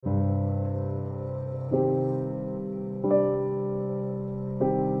Good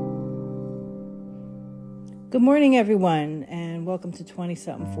morning, everyone, and welcome to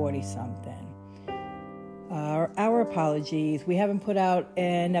 20-something, 40-something. Our apologies. We haven't put out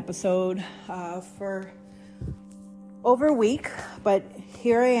an episode for over a week, but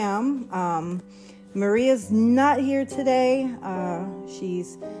here I am. Maria's not here today.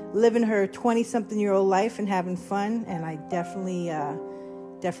 She's living her 20-something-year-old life and having fun, and I definitely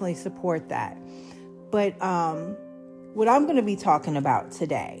support that. But what I'm going to be talking about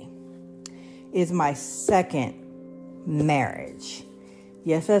today is my second marriage.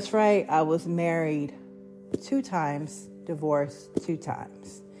 Yes, that's right. I was married 2 times, divorced 2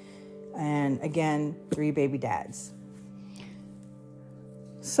 times. And again, 3 baby dads.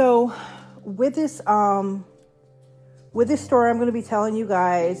 So with this story I'm going to be telling you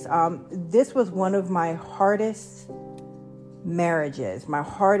guys, this was one of my hardest marriages, my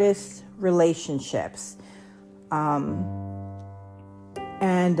hardest relationships.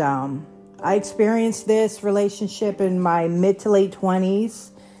 I experienced this relationship in my mid to late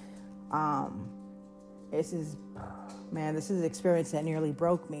 20s. This is an experience that nearly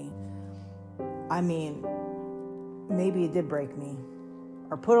broke me. I mean, maybe it did break me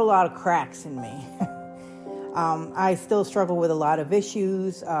or put a lot of cracks in me. I still struggle with a lot of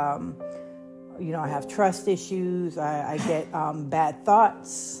issues. I have trust issues. I get bad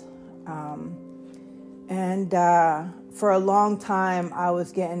thoughts. For a long time, I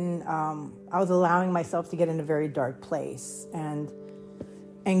was allowing myself to get in a very dark place. And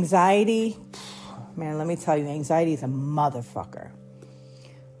anxiety, man, let me tell you, anxiety is a motherfucker.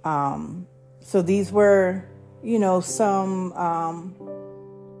 So these were, some,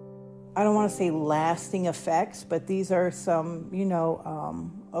 I don't want to say lasting effects, but these are some,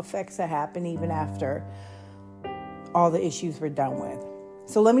 effects that happen even after all the issues were done with.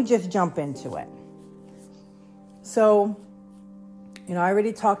 So let me just jump into it. So, I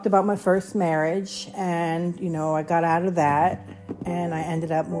already talked about my first marriage, and, I got out of that, and I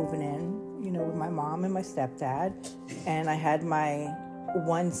ended up moving in, with my mom and my stepdad, and I had my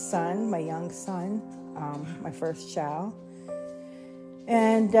one son, my young son, my first child,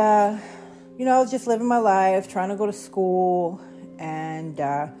 and, I was just living my life, trying to go to school, and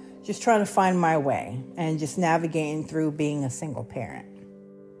just trying to find my way, and just navigating through being a single parent.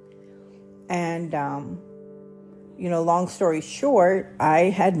 And, long story short, I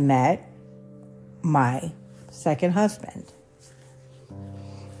had met my second husband.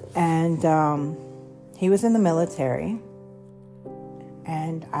 And he was in the military.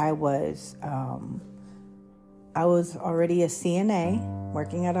 And I was already a CNA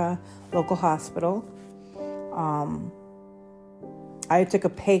working at a local hospital. I took a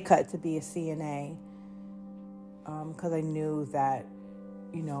pay cut to be a CNA because I knew that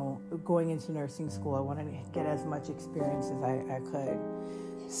going into nursing school, I wanted to get as much experience as I could.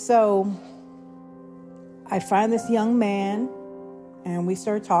 So I find this young man and we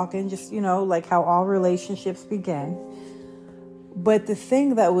start talking, just, like how all relationships begin. But the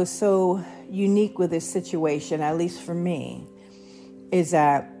thing that was so unique with this situation, at least for me, is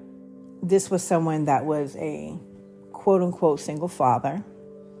that this was someone that was a quote unquote single father.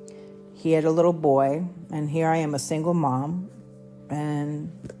 He had a little boy, and here I am, a single mom.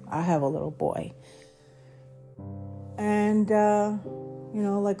 And I have a little boy. And,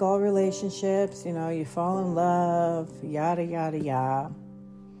 like all relationships, you fall in love, yada, yada, yada.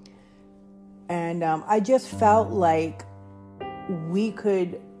 And I just felt like we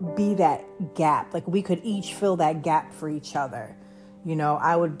could be that gap. Like we could each fill that gap for each other.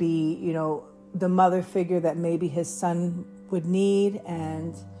 I would be, the mother figure that maybe his son would need.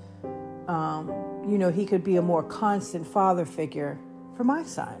 And, he could be a more constant father figure for my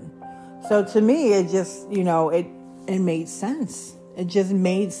son. So to me, it just, it made sense. It just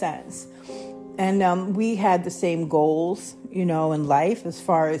made sense. And we had the same goals, in life as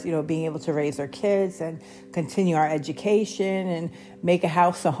far as, being able to raise our kids and continue our education and make a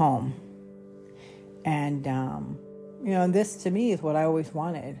house a home. And, and this to me is what I always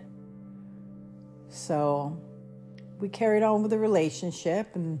wanted. So we carried on with the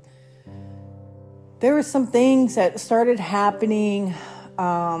relationship, and there were some things that started happening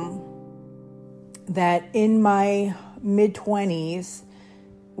that in my mid-20s,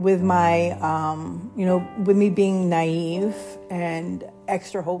 with my, with me being naive and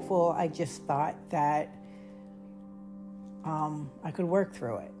extra hopeful, I just thought that I could work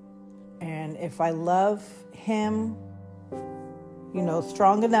through it. And if I love him,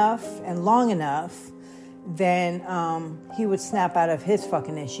 strong enough and long enough, then he would snap out of his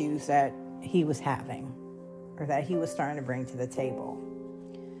fucking issues that he was having or that he was starting to bring to the table.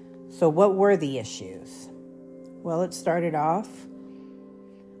 So what were the issues? Well, it started off,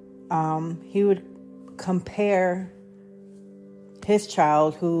 he would compare his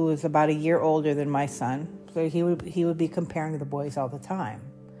child, who was about a year older than my son. So he would be comparing the boys all the time.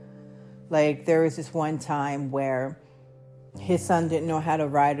 Like, there was this one time where his son didn't know how to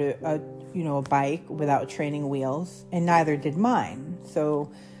ride a bike without training wheels, and neither did mine.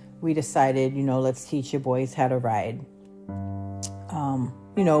 So we decided, let's teach your boys how to ride,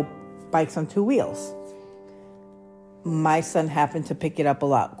 bikes on two wheels. My son happened to pick it up a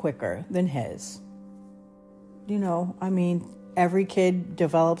lot quicker than his. Every kid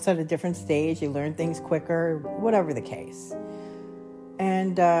develops at a different stage. They learn things quicker, whatever the case.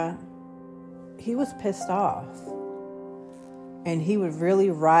 And he was pissed off. And he would really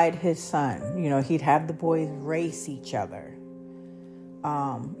ride his son. He'd have the boys race each other.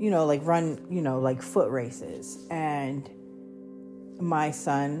 Like run, like foot races. And my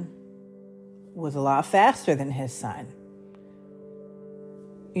son was a lot faster than his son.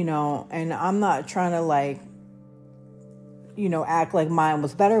 And I'm not trying to act like mine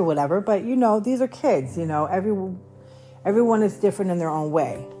was better or whatever, but these are kids, everyone is different in their own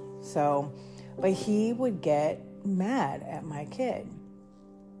way. So, but he would get mad at my kid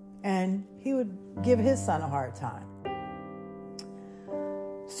and he would give his son a hard time.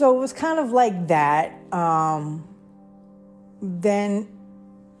 So it was kind of like that. Then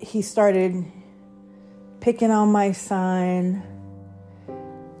he started picking on my son,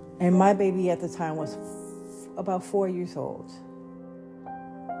 and my baby at the time was about 4 years old.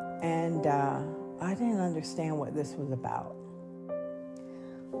 And I didn't understand what this was about.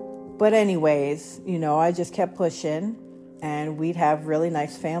 But anyways, I just kept pushing, and we'd have really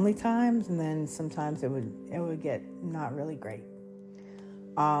nice family times, and then sometimes it would get not really great.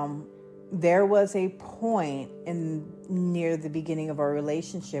 There was a point near the beginning of our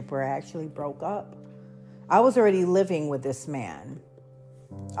relationship where I actually broke up. I was already living with this man.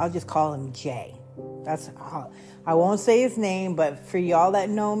 I'll just call him Jay. I won't say his name, but for y'all that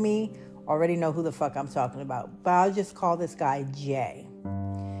know me, already know who the fuck I'm talking about. But I'll just call this guy Jay.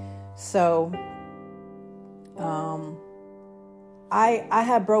 So, I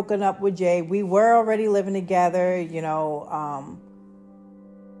had broken up with Jay. We were already living together,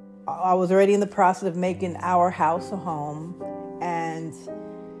 I was already in the process of making our house a home, and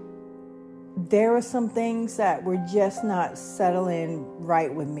there were some things that were just not settling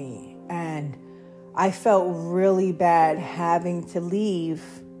right with me, and I felt really bad having to leave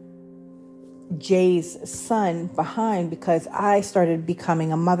Jay's son behind because I started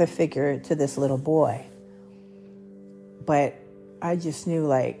becoming a mother figure to this little boy. But I just knew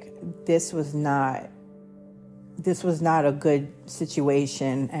this was not a good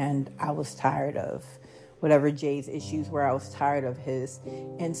situation, and I was tired of whatever Jay's issues were. I was tired of his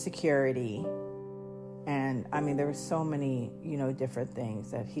insecurity. And there were so many, different things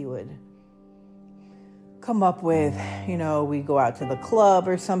that he would come up with. We'd go out to the club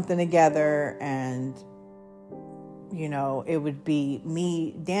or something together, and, it would be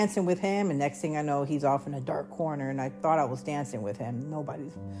me dancing with him, and next thing I know, he's off in a dark corner, and I thought I was dancing with him.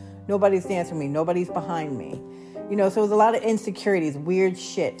 Nobody's dancing with me. Nobody's behind me. So it was a lot of insecurities. Weird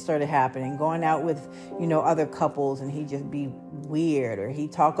shit started happening. Going out with, other couples, and he'd just be weird. Or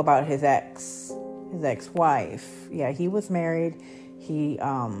he'd talk about his ex-wife. Yeah, he was married. He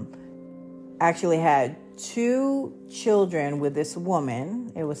actually had 2 children with this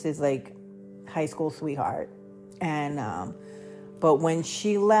woman. It was his high school sweetheart. And but when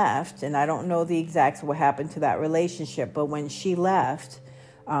she left, and I don't know the exacts of what happened to that relationship, but when she left,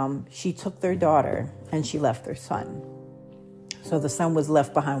 she took their daughter and she left their son. So the son was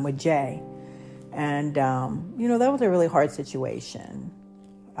left behind with Jay. And, that was a really hard situation.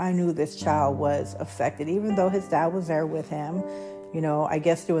 I knew this child was affected, even though his dad was there with him, I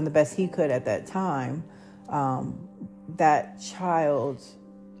guess doing the best he could at that time. That child,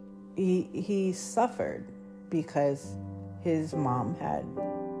 he suffered because his mom had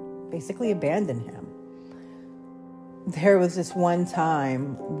basically abandoned him. There was this one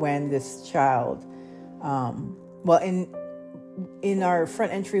time when this child, in our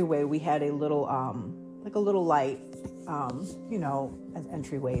front entryway, we had a little, a little light, as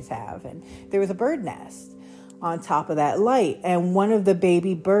entryways have. And there was a bird nest on top of that light. And one of the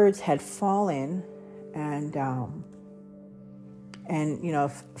baby birds had fallen and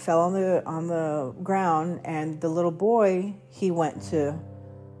fell on the ground. And the little boy, he went to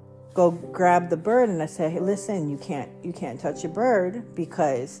go grab the bird, and I said, hey, listen, you can't touch a bird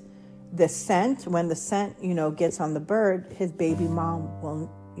because the scent, when the scent, gets on the bird, his baby mom will,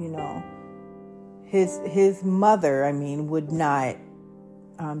 his mother, would not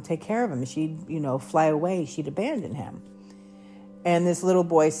take care of him. She'd, fly away. She'd abandon him. And this little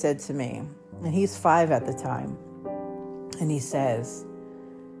boy said to me, and he's 5 at the time, and he says,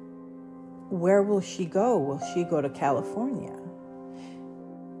 where will she go? Will she go to California?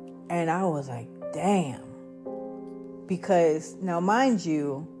 And I was like, damn. Because now, mind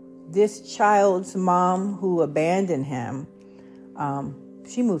you, this child's mom who abandoned him,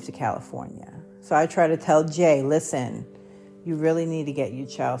 she moved to California. So I try to tell Jay, listen, you really need to get your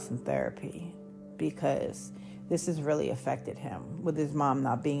child some therapy, because this has really affected him with his mom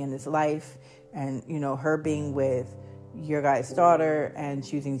not being in his life, and, her being with your guy's daughter and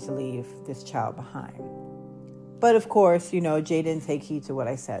choosing to leave this child behind. But of course, Jay didn't take heed to what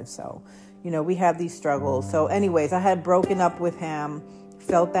I said. So, we have these struggles. So anyways, I had broken up with him,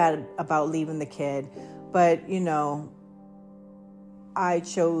 felt bad about leaving the kid. But, I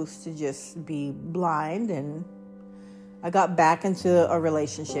chose to just be blind, and I got back into a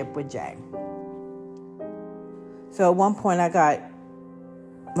relationship with Jay. So at one point I got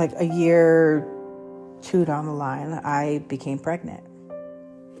like a year, 2 down the line, I became pregnant.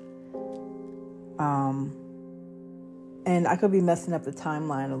 And I could be messing up the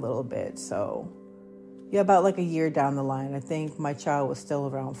timeline a little bit. So yeah, about like a year down the line, I think my child was still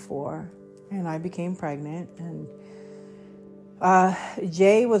around 4, and I became pregnant. And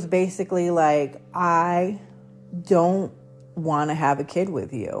Jay was basically like, I don't want to have a kid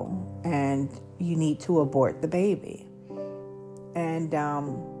with you, and you need to abort the baby. And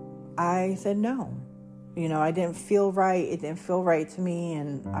I said no. I didn't feel right. It didn't feel right to me,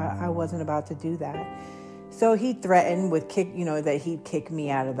 and I wasn't about to do that. So he threatened with that he'd kick me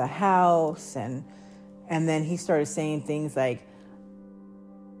out of the house, and then he started saying things like,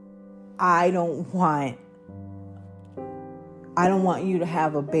 I don't want you to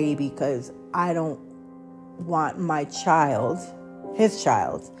have a baby because I don't want my child, his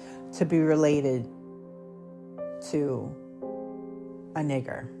child, to be related to a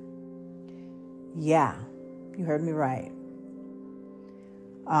nigger. Yeah, you heard me right.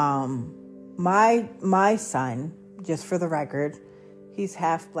 My son, just for the record, he's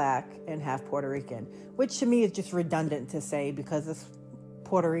half black and half Puerto Rican, which to me is just redundant to say, because us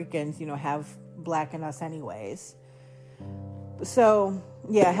Puerto Ricans, have black in us anyways. So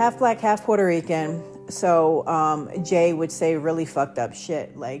yeah, half black, half Puerto Rican. So Jay would say really fucked up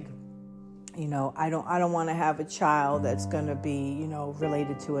shit like, I don't want to have a child that's going to be,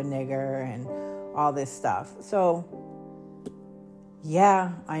 related to a nigger and all this stuff. So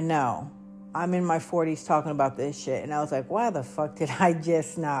yeah, I know. I'm in my 40s talking about this shit. And I was like, why the fuck did I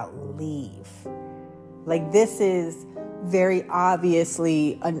just not leave? Like, this is very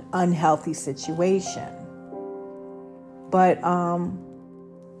obviously an unhealthy situation. But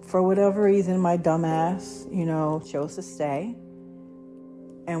for whatever reason, my dumbass, chose to stay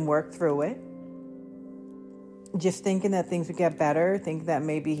and work through it. Just thinking that things would get better, thinking that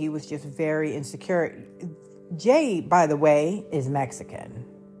maybe he was just very insecure. Jay, by the way, is Mexican.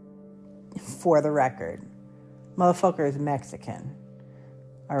 For the record. Motherfucker is Mexican.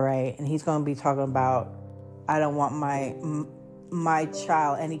 All right? And he's going to be talking about, I don't want my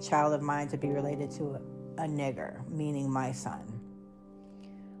child, any child of mine, to be related to a nigger, meaning my son.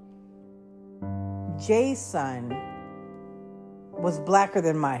 Jay's son was blacker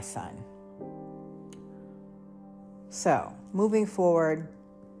than my son. So, moving forward,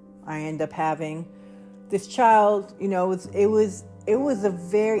 I end up having this child. It was a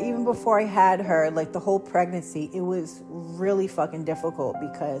very, even before I had her, like the whole pregnancy, it was really fucking difficult,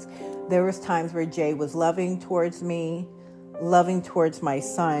 because there was times where Jay was loving towards me, loving towards my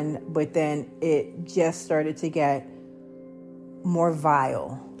son, but then it just started to get more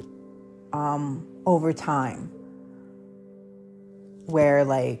vile over time, where,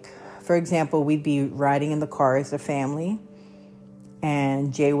 like, for example, we'd be riding in the car as a family,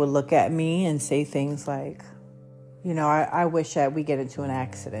 and Jay would look at me and say things like, I wish that we get into an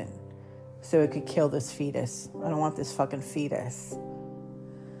accident so it could kill this fetus. I don't want this fucking fetus.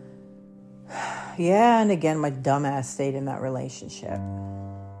 Yeah, and again, my dumbass stayed in that relationship.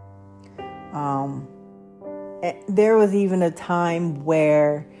 There was even a time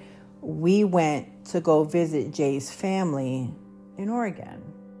where we went to go visit Jay's family in Oregon.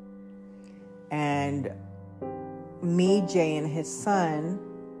 And me, Jay, and his son,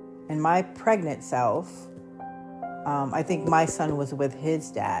 and my pregnant self, I think my son was with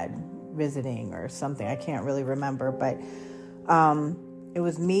his dad visiting or something. I can't really remember, but it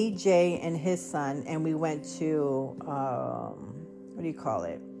was me, Jay, and his son, and we went to,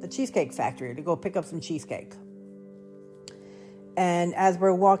 the Cheesecake Factory to go pick up some cheesecake. And as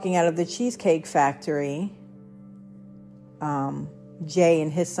we're walking out of the Cheesecake Factory, Jay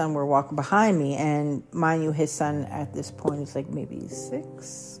and his son were walking behind me. And mind you, his son at this point is like maybe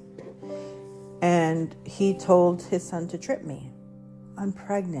 6. And he told his son to trip me. I'm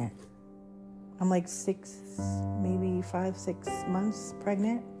pregnant. I'm like 6, maybe 5, 6 months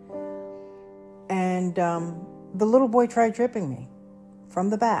pregnant. And the little boy tried tripping me from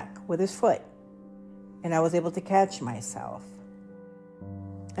the back with his foot. And I was able to catch myself.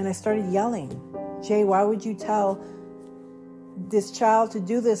 And I started yelling, Jay, why would you tell this child to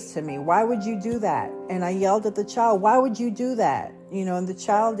do this to me? Why would you do that? And I yelled at the child, why would you do that? And the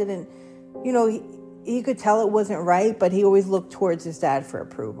child didn't, he could tell it wasn't right, but he always looked towards his dad for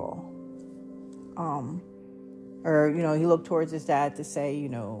approval. He looked towards his dad to say,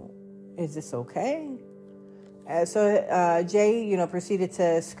 is this okay? So Jay, proceeded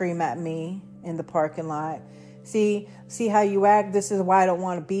to scream at me in the parking lot. See how you act? This is why I don't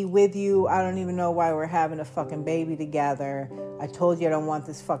want to be with you. I don't even know why we're having a fucking baby together. I told you I don't want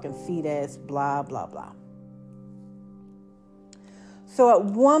this fucking fetus, blah, blah, blah. So at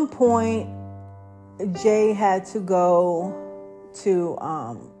one point, Jay had to go to,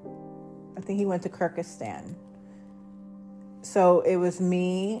 I think he went to Kyrgyzstan. So it was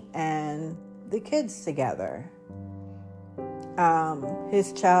me and the kids together.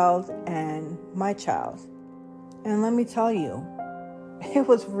 His child and my child. And let me tell you, it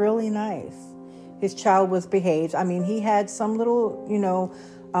was really nice. His child was behaved. I mean, he had some little,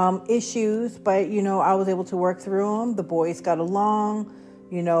 issues, but, I was able to work through them. The boys got along.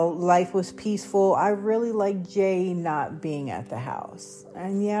 Life was peaceful. I really liked Jay not being at the house.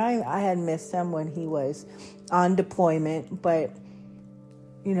 And yeah, I had missed him when he was on deployment, but,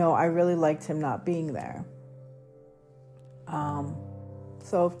 I really liked him not being there.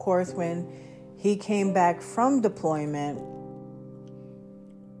 So of course, when he came back from deployment,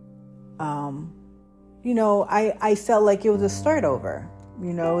 I felt like it was a start over.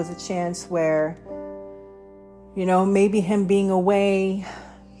 It was a chance where, maybe him being away,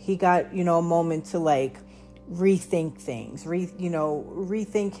 he got, a moment to like rethink things,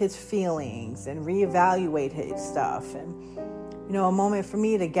 rethink his feelings and reevaluate his stuff. And, a moment for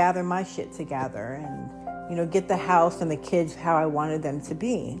me to gather my shit together and, get the house and the kids how I wanted them to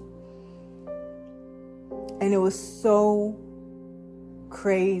be. And it was so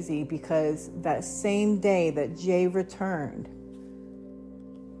crazy because that same day that Jay returned,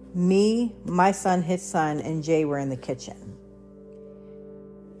 me, my son, his son, and Jay were in the kitchen.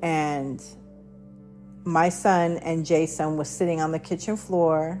 And my son and Jay's son was sitting on the kitchen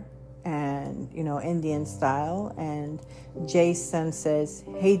floor and, Indian style. And Jay's son says,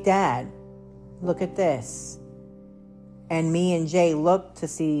 hey, Dad, look at this. And me and Jay looked to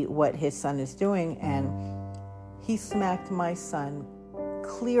see what his son is doing. And he smacked my son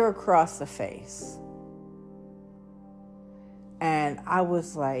clear across the face. And I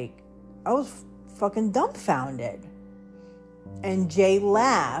was fucking dumbfounded. And Jay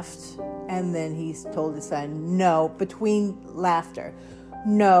laughed. And then he told his son, no, between laughter,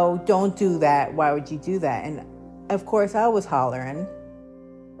 no, don't do that. Why would you do that? And of course I was hollering.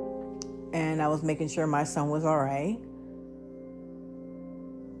 And I was making sure my son was all right.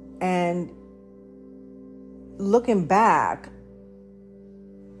 And looking back,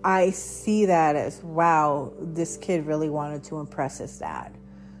 I see that as, wow, this kid really wanted to impress his dad.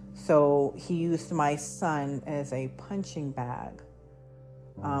 So he used my son as a punching bag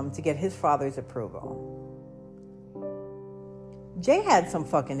to get his father's approval. Jay had some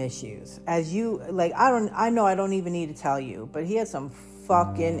fucking issues. I know I don't even need to tell you, but he had some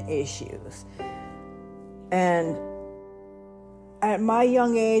fucking issues. And at my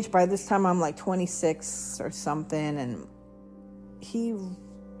young age, by this time I'm like 26 or something, and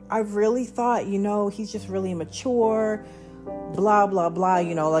I really thought, he's just really immature, blah, blah, blah,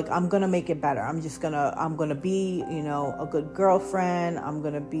 I'm going to make it better. I'm going to be, a good girlfriend. I'm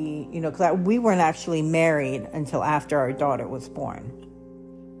going to be, because we weren't actually married until after our daughter was born.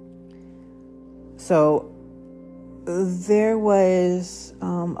 So there was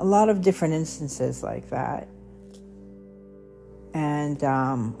a lot of different instances like that. And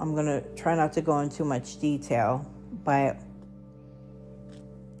I'm going to try not to go into too much detail, but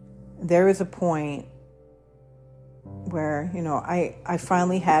there was a point where, I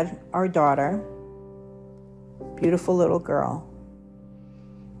finally had our daughter, beautiful little girl.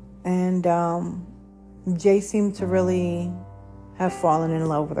 And Jay seemed to really have fallen in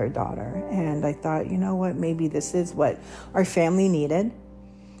love with our daughter. And I thought, what, maybe this is what our family needed.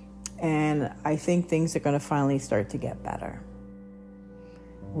 And I think things are going to finally start to get better.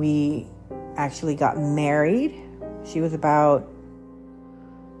 We actually got married. She was about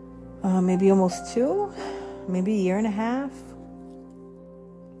maybe almost 2, maybe a year and a half.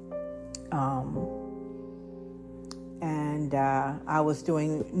 And I was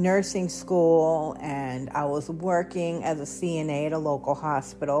doing nursing school, and I was working as a CNA at a local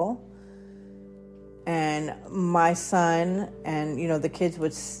hospital. And my son and, the kids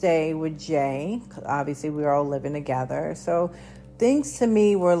would stay with Jay, 'cause obviously we were all living together. So things to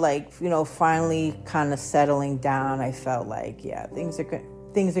me were like, finally kind of settling down. I felt like, yeah, things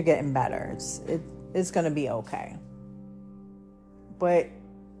are getting better. It's going to be okay. But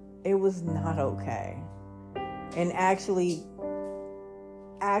it was not okay. And actually,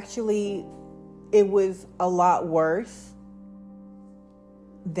 it was a lot worse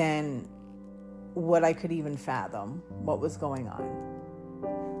than what I could even fathom what was going on.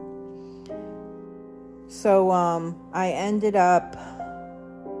 So I ended up,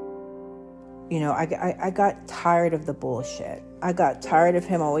 I got tired of the bullshit. I got tired of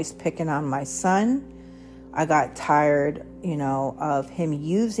him always picking on my son. I got tired, of him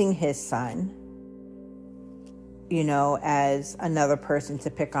using his son, as another person to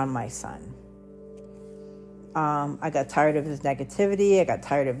pick on my son. I got tired of his negativity. I got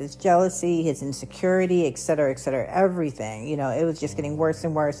tired of his jealousy, his insecurity, et cetera, everything. It was just getting worse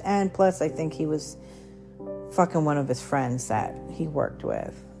and worse. And plus, I think he was fucking one of his friends that he worked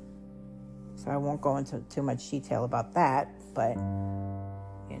with. So I won't go into too much detail about that. But,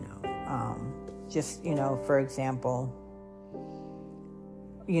 for example,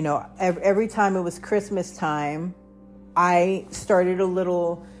 every time it was Christmas time, I started a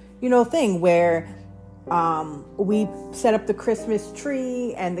little, thing where we set up the Christmas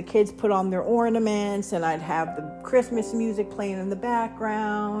tree and the kids put on their ornaments, and I'd have the Christmas music playing in the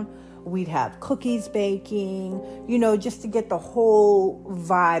background. We'd have cookies baking, just to get the whole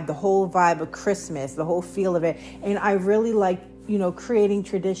vibe of Christmas, the whole feel of it. And I really like, creating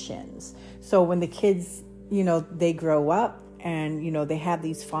traditions. So when the kids, they grow up, and, they have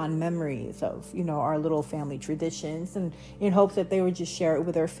these fond memories of, our little family traditions, and in hopes that they would just share it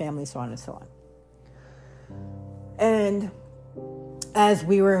with their family, so on and so on. And as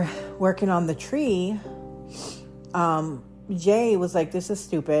we were working on the tree, Jay was like, this is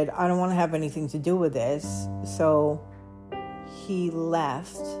stupid. I don't want to have anything to do with this. So he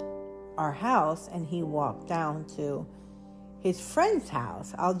left our house and he walked down to his friend's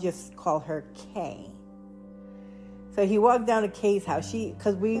house. I'll just call her Kay. So he walked down to Kay's house.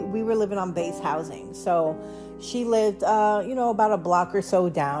 Because we were living on base housing. So she lived, about a block or so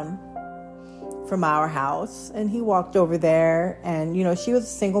down from our house. And he walked over there, and, she was a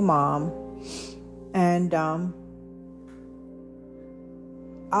single mom. And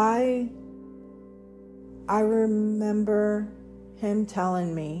I remember him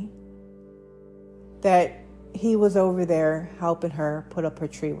telling me that he was over there helping her put up her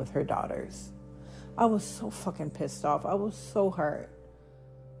tree with her daughters. I was so fucking pissed off. I was so hurt.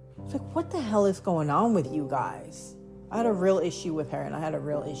 I was like, what the hell is going on with you guys? I had a real issue with her, and I had a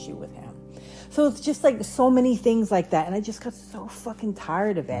real issue with him. So it's just like so many things like that. And I just got so fucking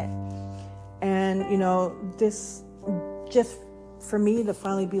tired of it. And, this just for me to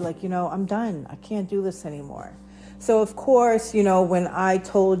finally be like, I'm done. I can't do this anymore. So, of course, when I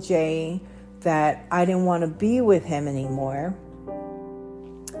told Jay that I didn't want to be with him anymore,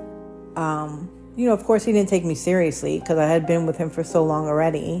 of course, he didn't take me seriously because I had been with him for so long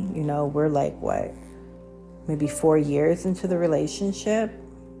already. We're like, maybe 4 years into the relationship.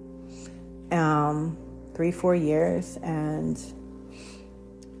 3-4 years. And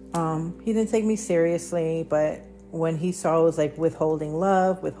he didn't take me seriously. But when he saw it was like withholding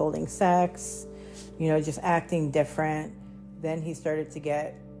love, withholding sex, just acting different, then he started to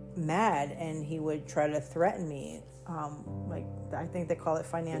get mad and he would try to threaten me. I think they call it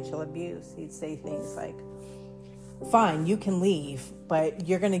financial abuse. He'd say things like, fine, you can leave, but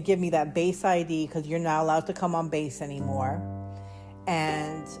you're going to give me that base ID because you're not allowed to come on base anymore.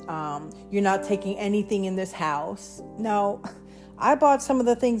 And you're not taking anything in this house. Now, I bought some of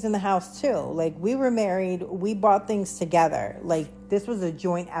the things in the house too. Like, we were married, we bought things together. Like, this was a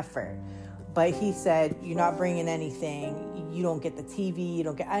joint effort. But he said, you're not bringing anything. You don't get the TV. You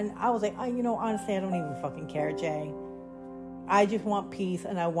don't get... And I was like, honestly, I don't even fucking care, Jay. I just want peace,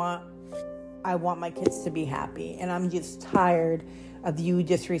 and I want my kids to be happy. And I'm just tired of you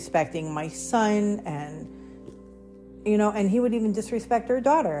disrespecting my son. And, and he would even disrespect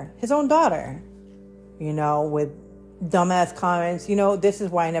his own daughter, with dumbass comments. This is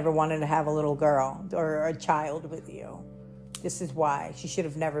why I never wanted to have a little girl or a child with you. This is why. She should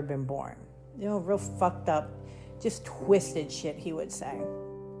have never been born. Real fucked up, just twisted shit he would say.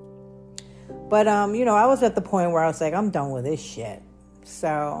 But, I was at the point where I was like, I'm done with this shit.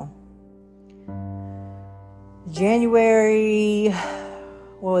 So, January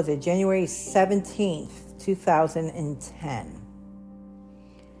what was it, January 17th, 2010.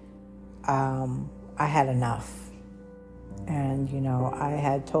 I had enough. And, I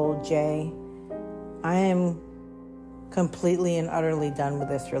had told Jay, I am completely and utterly done with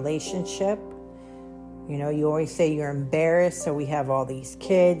this relationship. You always say you're embarrassed, so we have all these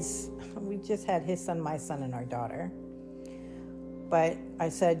kids. We just had his son, my son, and our daughter. But I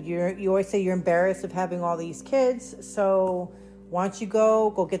said, you always say you're embarrassed of having all these kids, so why don't you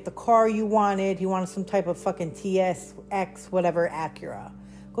go get the car you wanted. He wanted some type of fucking TSX, whatever, Acura.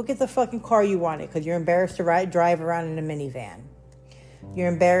 Go get the fucking car you wanted because you're embarrassed to drive around in a minivan. You're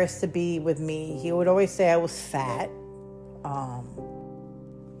embarrassed to be with me. He would always say I was fat.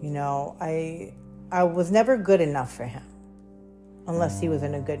 I was never good enough for him unless he was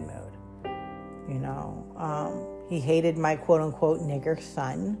in a good mood. He hated my quote-unquote nigger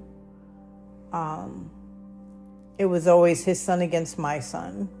son. It was always his son against my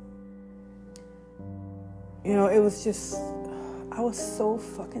son. It was just, I was so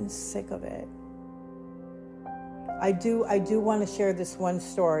fucking sick of it. I do want to share this one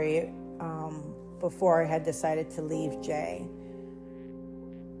story before I had decided to leave Jay.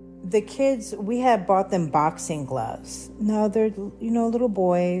 The kids, we had bought them boxing gloves. Now they're, little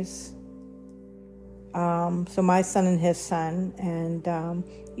boys. So my son and his son, and,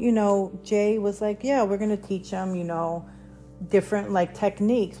 Jay was like, yeah, we're going to teach them, different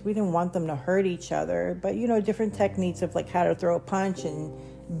techniques. We didn't want them to hurt each other, but, different techniques of how to throw a punch and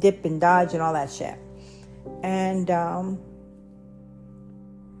dip and dodge and all that shit. And,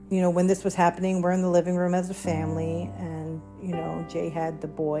 when this was happening, we're in the living room as a family, and, Jay had the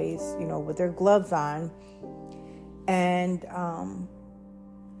boys, with their gloves on, and,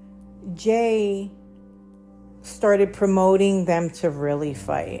 Jay started promoting them to really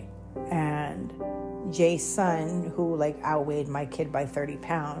fight. And Jay's son, who outweighed my kid by 30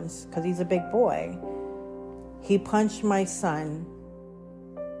 pounds, because he's a big boy, he punched my son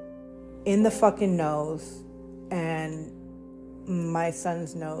in the fucking nose, and my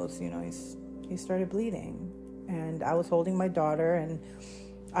son's nose, he started bleeding. And I was holding my daughter, and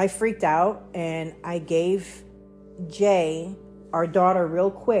I freaked out, and I gave Jay our daughter real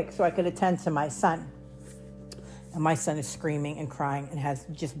quick so I could attend to my son. And my son is screaming and crying and has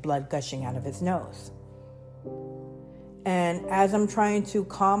just blood gushing out of his nose. And as I'm trying to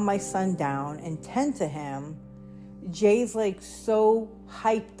calm my son down and tend to him, Jay's so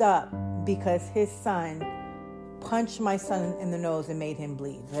hyped up because his son punched my son in the nose and made him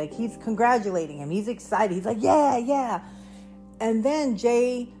bleed. He's congratulating him. He's excited. He's like, yeah. And then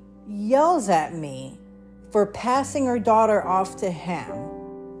Jay yells at me for passing her daughter off to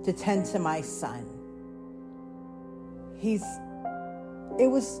him to tend to my son. It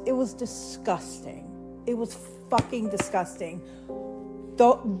was disgusting. It was fucking disgusting.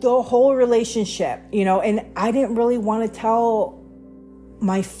 The whole relationship, and I didn't really want to tell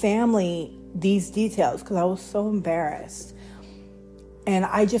my family these details because I was so embarrassed. And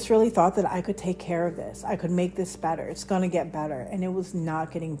I just really thought that I could take care of this. I could make this better. It's going to get better. And it was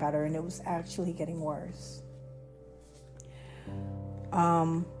not getting better, and it was actually getting worse.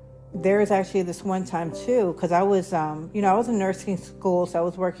 There was actually this one time too, because I was, I was in nursing school, so I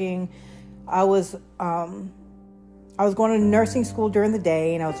was working. I was going to nursing school during the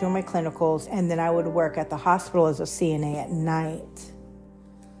day, and I was doing my clinicals, and then I would work at the hospital as a CNA at night.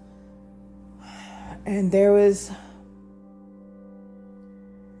 And there was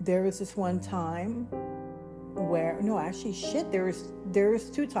this one time where, there was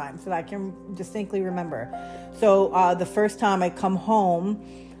two times that I can distinctly remember. So the first time I come home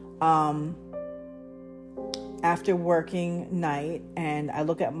after working night, and I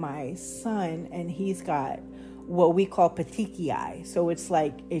look at my son, and he's got what we call petechiae. So it's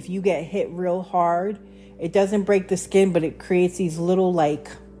if you get hit real hard, it doesn't break the skin, but it creates these little like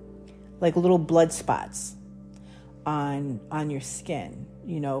little blood spots on your skin,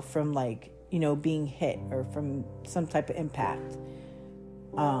 from being hit or from some type of impact.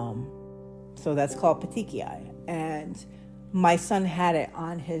 So that's called petechiae. And my son had it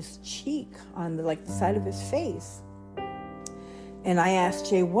on his cheek, on the side of his face. And I asked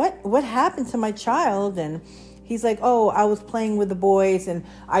Jay, what happened to my child? And he's like, oh, I was playing with the boys and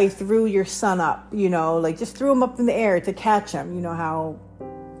I threw your son up, just threw him up in the air to catch him. You know how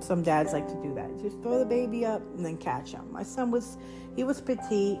some dads like to do that. Just throw the baby up and then catch him. My son was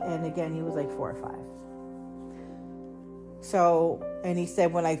petite, and again, he was 4 or 5. So, and he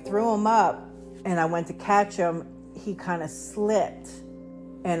said when I threw him up and I went to catch him, he kind of slipped,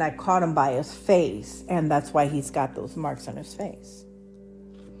 and I caught him by his face, and that's why he's got those marks on his face.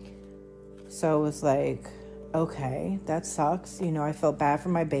 So it was okay, that sucks. I felt bad for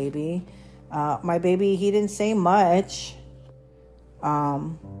my baby. My baby, he didn't say much. He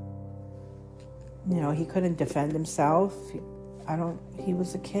couldn't defend himself. He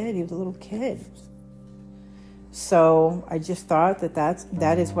was a kid. He was a little kid. So I just thought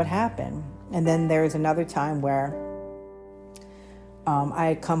that is what happened. And then there was another time where I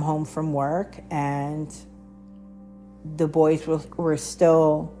had come home from work and the boys were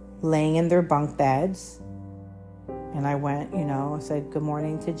still laying in their bunk beds. And I went, I said good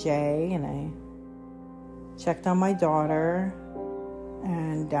morning to Jay, and I checked on my daughter.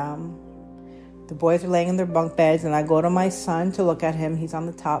 And the boys are laying in their bunk beds, and I go to my son to look at him. He's on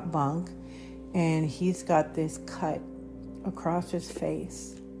the top bunk, and he's got this cut across his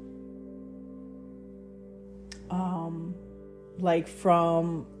face. Like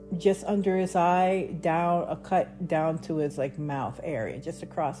from just under his eye down, a cut down to his like mouth area, just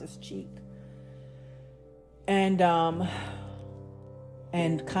across his cheek. And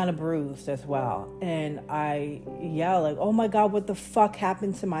kind of bruised as well. And I yell like, oh my God, what the fuck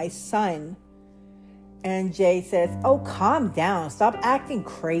happened to my son? And Jay says, oh, calm down. Stop acting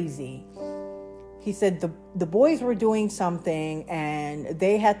crazy. He said the boys were doing something and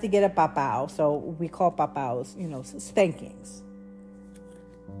they had to get a papao. So we call papaos, spankings.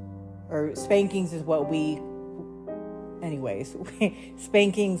 Or spankings is what anyways,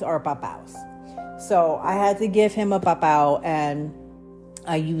 spankings are papaos. So I had to give him a papao and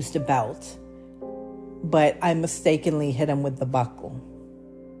I used a belt. But I mistakenly hit him with the buckle.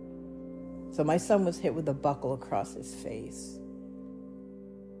 So my son was hit with a buckle across his face.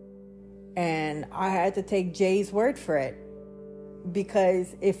 And I had to take Jay's word for it.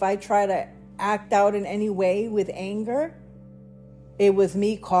 Because if I try to act out in any way with anger, it was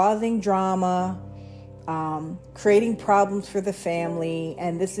me causing drama, creating problems for the family.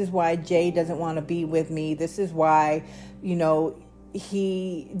 And this is why Jay doesn't want to be with me. This is why,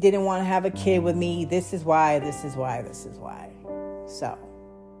 he didn't want to have a kid with me. This is why. So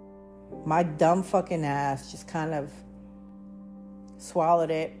my dumb fucking ass just kind of swallowed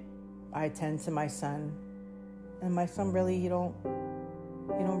it. I attend to my son, and my son really, he don't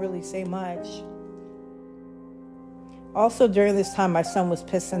really say much. Also during this time, my son was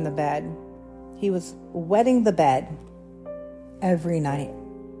pissing the bed. He was wetting the bed every night.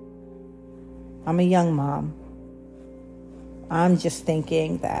 I'm a young mom. I'm just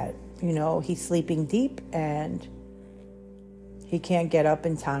thinking that, he's sleeping deep and he can't get up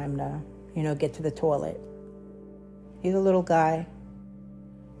in time to, get to the toilet. He's a little guy.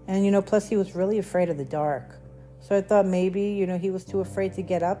 And, plus he was really afraid of the dark. So I thought maybe, he was too afraid to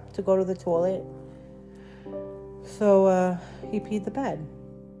get up to go to the toilet. So he peed the bed.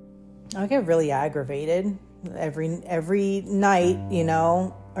 I get really aggravated every night,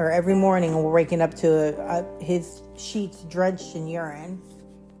 or every morning we're waking up to his sheets drenched in urine.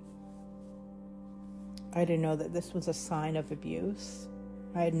 I didn't know that this was a sign of abuse.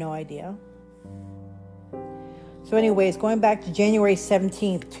 I had no idea. So anyways, going back to January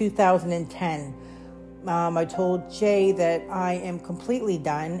 17th, 2010, I told Jay that I am completely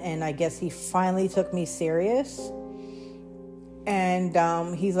done, and I guess he finally took me serious.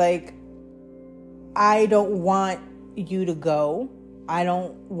 And he's like, I don't want you to go. I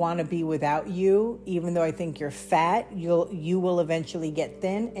don't want to be without you, even though I think you're fat. You will eventually get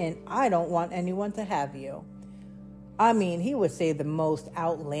thin, and I don't want anyone to have you. I mean, he would say the most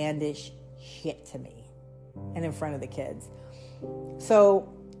outlandish shit to me, and in front of the kids. So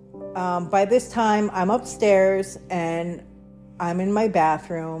by this time, I'm upstairs, and I'm in my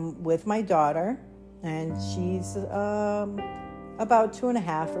bathroom with my daughter, and she's about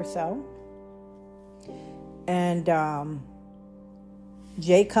 2.5 or so. And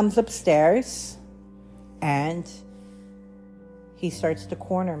Jay comes upstairs and he starts to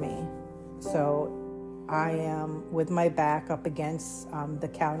corner me. So I am with my back up against the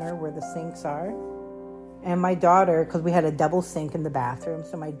counter where the sinks are. And my daughter, because we had a double sink in the bathroom,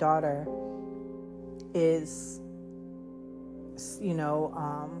 so my daughter is,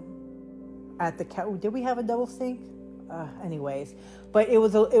 at the counter. Did we have a double sink? Anyways, but it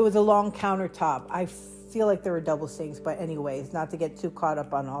was a long countertop. I feel like there were double sinks, but anyways, not to get too caught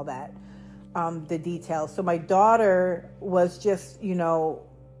up on all that, the details. So my daughter was just, doing,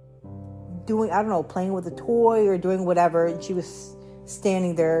 I don't know, playing with a toy or doing whatever, and she was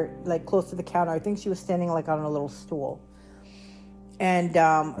standing there like close to the counter. I think she was standing like on a little stool. And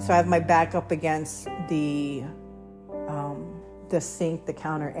so I have my back up against the sink, the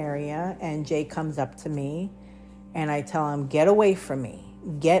counter area, and Jay comes up to me and I tell him, get away from me.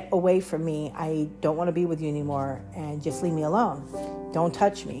 Get away from me. I don't want to be with you anymore, and just leave me alone. Don't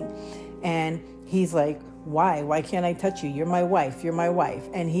touch me. And he's like, Why can't I touch you? You're my wife. You're my wife.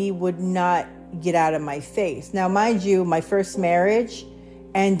 And he would not get out of my face. Now, mind you, my first marriage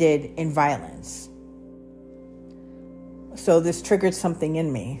ended in violence. So this triggered something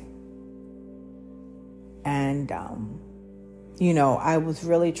in me. And, I was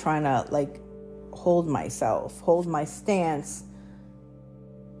really trying to hold myself, hold my stance,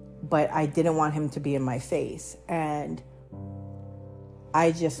 but I didn't want him to be in my face. And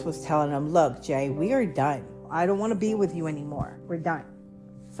I just was telling him, look, Jay, we are done. I don't want to be with you anymore. We're done.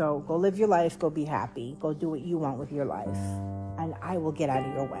 So go live your life. Go be happy. Go do what you want with your life. And I will get out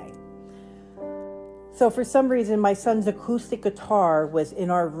of your way. So for some reason, my son's acoustic guitar was in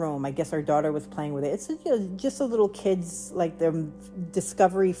our room. I guess our daughter was playing with it. It's just a little kid's, like the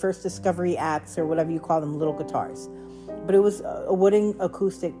first Discovery acts or whatever you call them, little guitars. But it was a wooden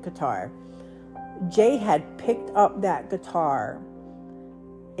acoustic guitar. Jay had picked up that guitar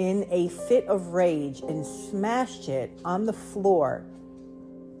in a fit of rage and smashed it on the floor,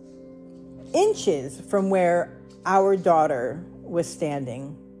 inches from where our daughter was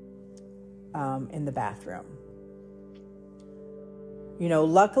standing in the bathroom.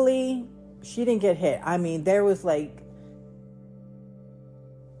 Luckily, she didn't get hit. I mean, there was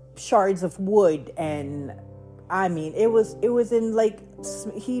shards of wood, and I mean, it was in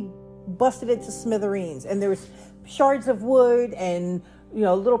he busted it to smithereens, and there was shards of wood and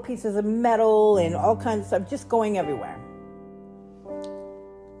little pieces of metal and all kinds of stuff just going everywhere.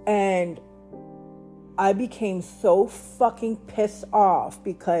 And I became so fucking pissed off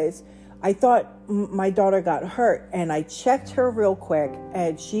because I thought my daughter got hurt, and I checked her real quick,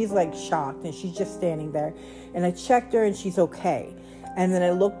 and she's shocked, and she's just standing there. And I checked her, and she's okay. And then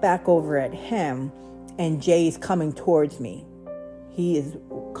I looked back over at him, and Jay's coming towards me. He is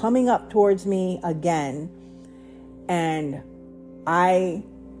coming up towards me again, and I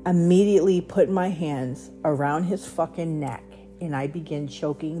immediately put my hands around his fucking neck, and I began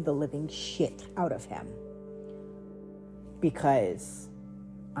choking the living shit out of him. Because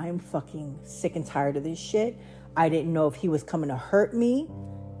I'm fucking sick and tired of this shit. I didn't know if he was coming to hurt me,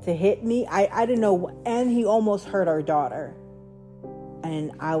 to hit me. I didn't know. And he almost hurt our daughter.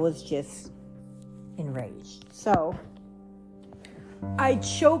 And I was just enraged. So I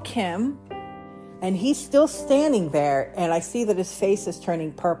choke him, and he's still standing there, and I see that his face is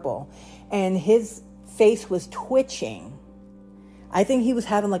turning purple, and his face was twitching. I think he was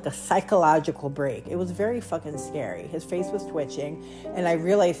having a psychological break. It was very fucking scary. His face was twitching, and I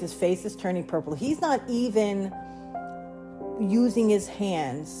realized his face is turning purple. He's not even using his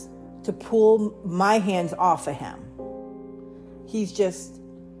hands to pull my hands off of him. He's just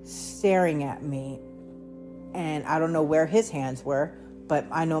staring at me, and I don't know where his hands were, but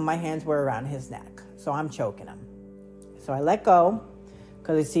I know my hands were around his neck, so I'm choking him. So I let go,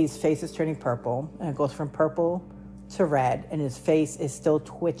 because I see his face is turning purple, and it goes from purple to red, and his face is still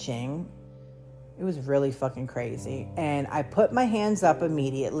twitching. It was really fucking crazy. And I put my hands up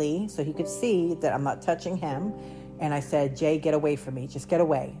immediately so he could see that I'm not touching him. And I said, Jay, get away from me. Just get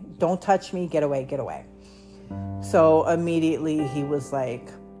away. Don't touch me. Get away. Get away. So immediately he was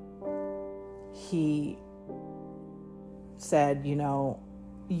he said,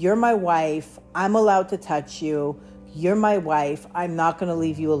 you're my wife. I'm allowed to touch you. You're my wife. I'm not going to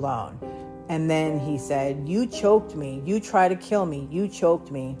leave you alone. And then he said, you choked me. You tried to kill me. You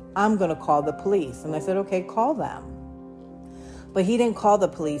choked me. I'm going to call the police. And I said, okay, call them. But he didn't call the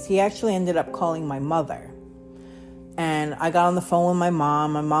police. He actually ended up calling my mother. And I got on the phone with my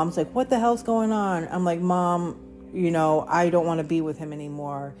mom. My mom's like, what the hell's going on? I'm like, Mom, I don't want to be with him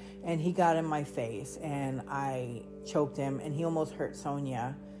anymore. And he got in my face, and I choked him, and he almost hurt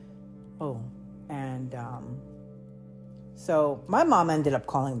Sonia. So my mom ended up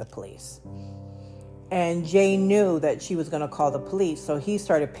calling the police. And Jay knew that she was going to call the police. So he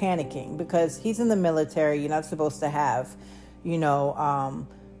started panicking because he's in the military. You're not supposed to have,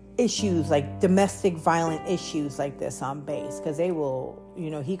 issues like domestic violent issues like this on base. Because they will,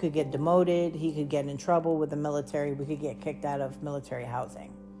 he could get demoted. He could get in trouble with the military. We could get kicked out of military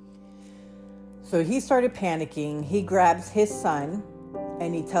housing. So he started panicking. He grabs his son,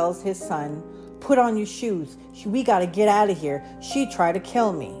 and he tells his son, put on your shoes. We got to get out of here. She tried to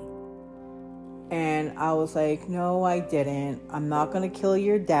kill me. And I was like, no, I didn't. I'm not going to kill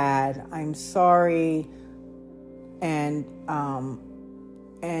your dad. I'm sorry. And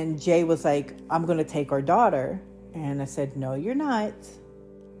Jay was like, I'm going to take our daughter. And I said, no, you're not.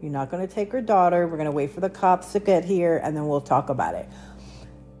 You're not going to take her daughter. We're going to wait for the cops to get here, and then we'll talk about it.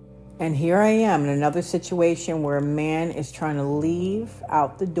 And here I am in another situation where a man is trying to leave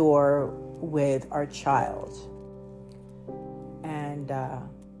out the door with our child. And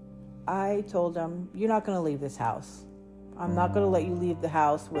I told him, you're not going to leave this house. I'm not going to let you leave the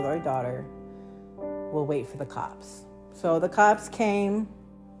house with our daughter. We'll wait for the cops. So the cops came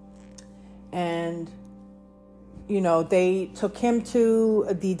and, they took him to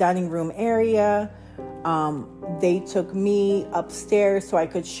the dining room area. They took me upstairs so I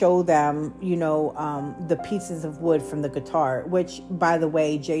could show them, the pieces of wood from the guitar, which, by the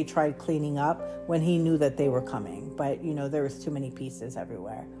way, Jay tried cleaning up when he knew that they were coming. But, there was too many pieces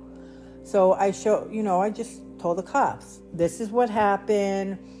everywhere. So I just told the cops, this is what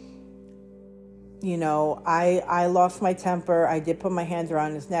happened. I lost my temper. I did put my hands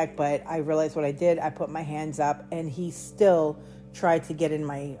around his neck, but I realized what I did. I put my hands up and he still tried to get in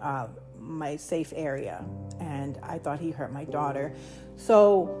my safe area. And I thought he hurt my daughter.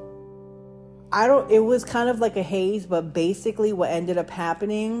 So it was kind of like a haze, but basically what ended up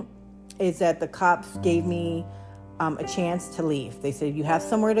happening is that the cops gave me a chance to leave. They said, you have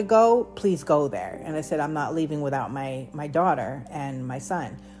somewhere to go, please go there. And I said, I'm not leaving without my daughter and my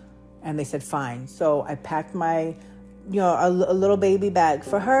son. And they said, fine. So I packed my, a little baby bag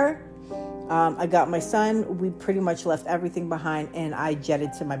for her. I got my son. We pretty much left everything behind and I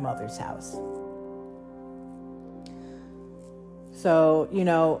jetted to my mother's house. So,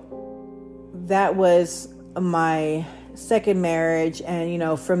 that was my second marriage.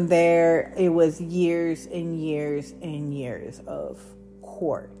 And, from there, it was years and years and years of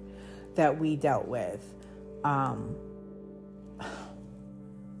court that we dealt with.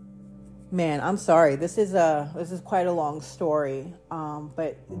 Man, I'm sorry. This is quite a long story,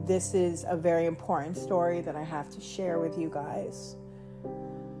 but this is a very important story that I have to share with you guys.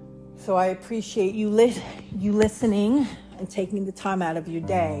 So I appreciate you listening and taking the time out of your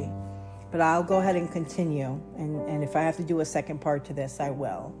day. But I'll go ahead and continue, and if I have to do a second part to this, I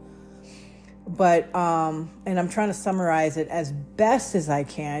will. But and I'm trying to summarize it as best as I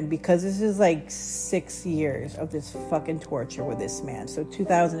can because this is like 6 years of this fucking torture with this man. So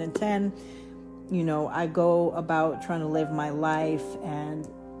 2010, I go about trying to live my life, and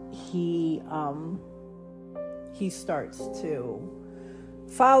he starts to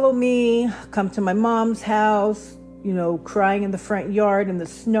follow me, come to my mom's house, crying in the front yard in the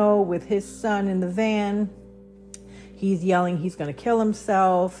snow with his son in the van. He's yelling he's going to kill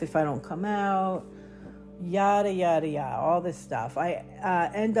himself if I don't come out, yada, yada, yada, all this stuff. I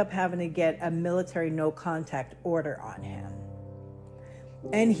end up having to get a military no contact order on him.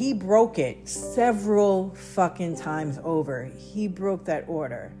 And he broke it several fucking times over. He broke that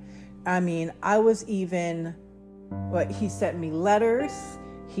order. I mean, I was even, he sent me letters.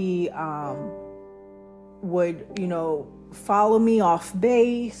 He would, follow me off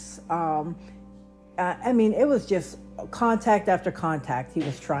base. I mean, it was just contact after contact he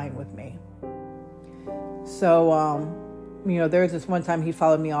was trying with me. So, there was this one time he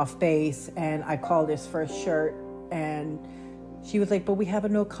followed me off base and I called his first shirt and she was like, but we have a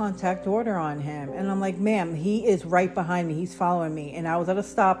no contact order on him. And I'm like, ma'am, he is right behind me. He's following me. And I was at a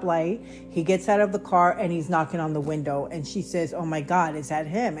stoplight. He gets out of the car and he's knocking on the window. And she says, oh my God, is that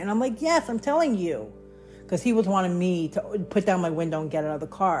him? And I'm like, yes, I'm telling you. Because he was wanting me to put down my window and get out of the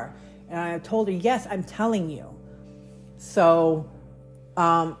car. And I told her, yes, I'm telling you. So,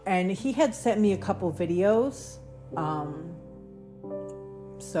 and he had sent me a couple videos.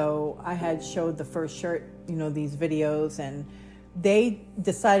 So I had showed the first shirt, these videos, and they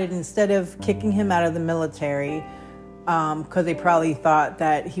decided instead of kicking him out of the military, because they probably thought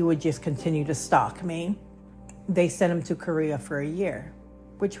that he would just continue to stalk me, they sent him to Korea for a year,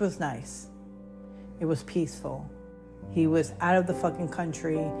 which was nice. It was peaceful. He was out of the fucking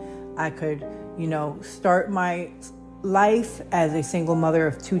country. I could, start my life as a single mother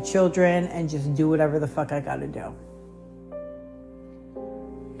of 2 children and just do whatever the fuck I gotta do.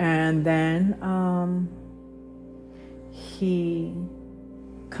 And then he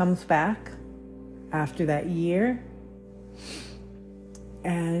comes back after that year,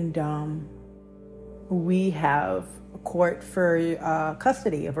 and we have a court for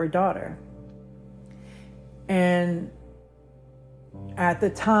custody of our daughter. And at the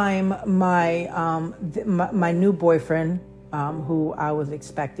time, my new boyfriend, who I was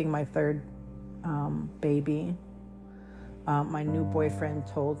expecting my third baby, my new boyfriend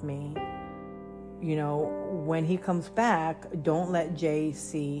told me, when he comes back, don't let Jay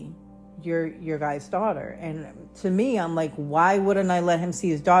see your guy's daughter. And to me, I'm like, why wouldn't I let him see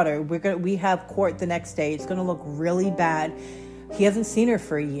his daughter? We have court the next day. It's gonna look really bad. He hasn't seen her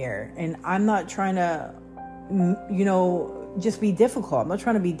for a year, and I'm not trying to, just be difficult. I'm not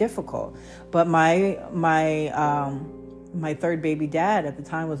trying to be difficult. But my third baby dad at the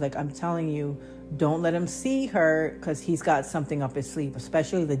time was like, I'm telling you, Don't let him see her because he's got something up his sleeve,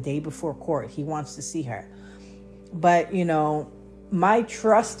 especially the day before court. He wants to see her. But, my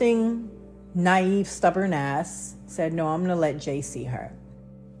trusting, naive, stubborn ass said, no, I'm going to let Jay see her.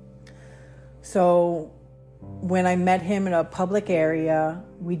 So when I met him in a public area,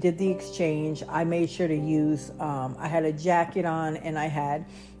 we did the exchange. I made sure to use, I had a jacket on and I had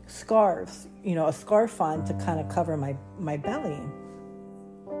scarves, a scarf on to kind of cover my belly.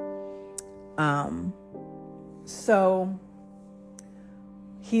 So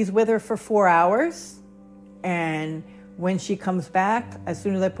he's with her for 4 hours. And when she comes back, as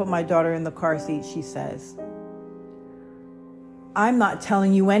soon as I put my daughter in the car seat, she says, I'm not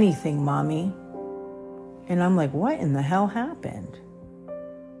telling you anything, Mommy. And I'm like, what in the hell happened?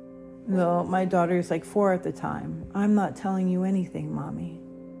 No, my daughter's like 4 at the time. I'm not telling you anything, Mommy.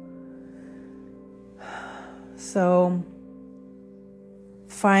 So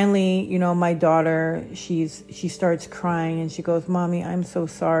finally, my daughter, she starts crying and she goes, Mommy, I'm so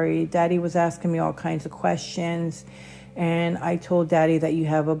sorry. Daddy was asking me all kinds of questions. And I told Daddy that you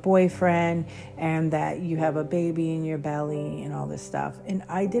have a boyfriend and that you have a baby in your belly and all this stuff. And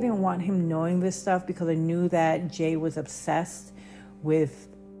I didn't want him knowing this stuff because I knew that Jay was obsessed with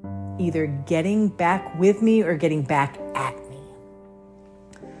either getting back with me or getting back at me.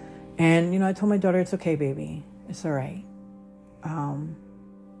 And, I told my daughter, it's okay, baby. It's all right.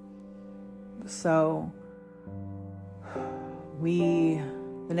 So the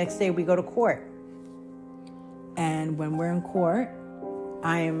next day we go to court. And when we're in court,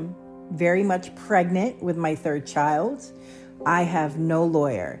 I am very much pregnant with my third child. I have no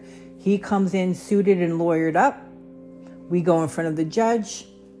lawyer. He comes in suited and lawyered up. We go in front of the judge.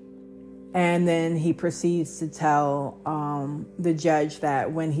 And then he proceeds to tell the judge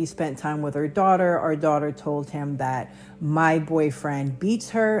that when he spent time with our daughter told him that my boyfriend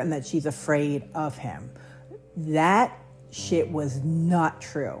beats her and that she's afraid of him. That shit was not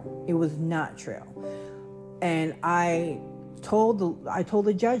true. It was not true. And I told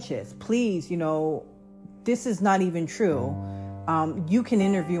the judge this, please, this is not even true. You can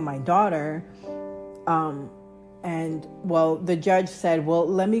interview my daughter. And the judge said, well,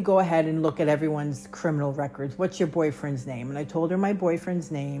 let me go ahead and look at everyone's criminal records. What's your boyfriend's name? And I told her my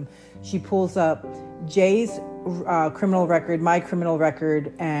boyfriend's name. She pulls up Jay's criminal record, my criminal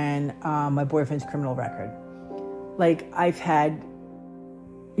record, and my boyfriend's criminal record. Like, I've had,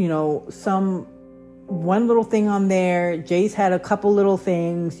 one little thing on there. Jay's had a couple little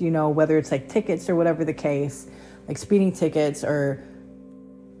things, whether it's like tickets or whatever the case, like speeding tickets or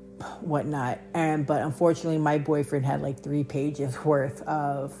whatnot. But unfortunately, my boyfriend had like 3 pages worth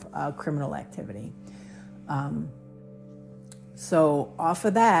of criminal activity. So off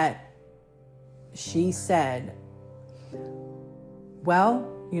of that, she said, well,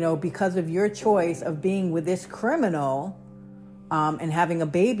 because of your choice of being with this criminal and having a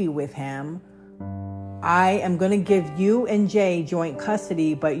baby with him, I am going to give you and Jay joint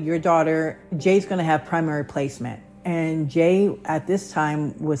custody, but your daughter, Jay's going to have primary placement. And Jay, at this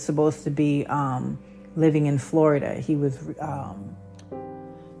time, was supposed to be living in Florida. He was, I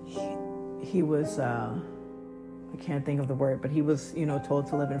can't think of the word, but he was, told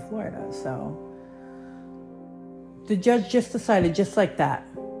to live in Florida. So the judge just decided just like that.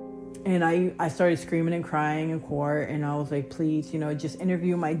 And I started screaming and crying in court. And I was like, please, just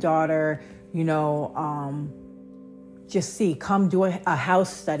interview my daughter, just come do a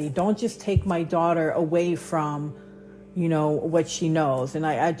house study. Don't just take my daughter away from, what she knows. And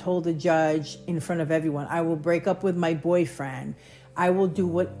I told the judge in front of everyone, I will break up with my boyfriend. I will do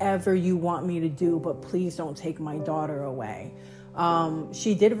whatever you want me to do, but please don't take my daughter away.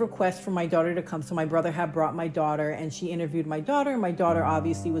 She did request for my daughter to come. So my brother had brought my daughter and she interviewed my daughter. My daughter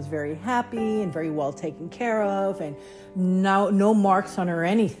obviously was very happy and very well taken care of and no marks on her or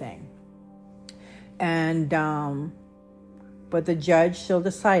anything. And, but the judge still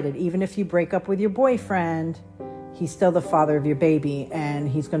decided, even if you break up with your boyfriend, he's still the father of your baby and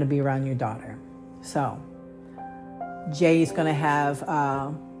he's going to be around your daughter. So Jay's going to have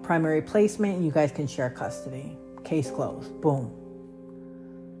primary placement and you guys can share custody. Case closed. Boom.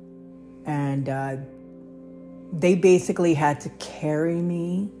 And they basically had to carry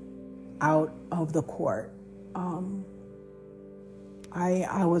me out of the court.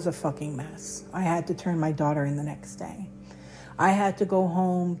 I was a fucking mess. I had to turn my daughter in the next day. I had to go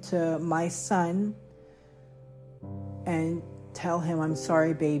home to my son and tell him, I'm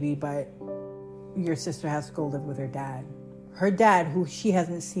sorry, baby, but your sister has to go live with her dad. Her dad, who she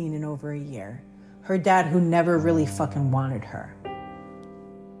hasn't seen in over a year. Her dad, who never really fucking wanted her.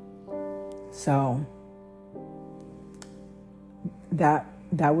 So that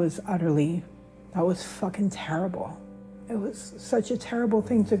was utterly That was fucking terrible. It was such a terrible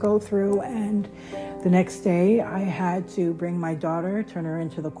thing to go through. And the next day I had to bring my daughter, turn her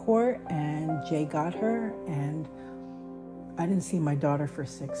into the court, and Jay got her, and I didn't see my daughter for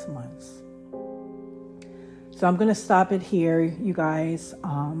 6 months. So I'm going to stop it here, you guys.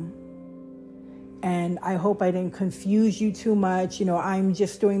 And I hope I didn't confuse you too much. I'm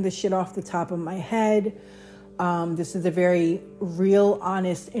just doing this shit off the top of my head. This is a very real,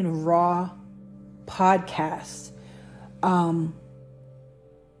 honest, and raw podcast. And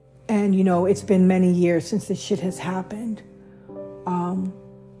it's been many years since this shit has happened.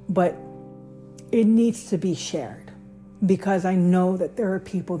 But it needs to be shared, because I know that there are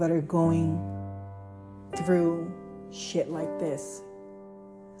people that are going through shit like this,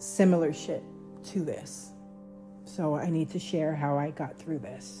 similar shit to this. So I need to share how I got through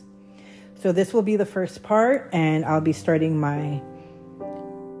this. So this will be the first part, and I'll be starting my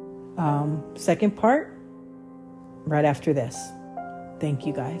second part right after this. Thank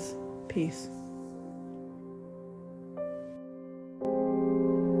you guys. Peace.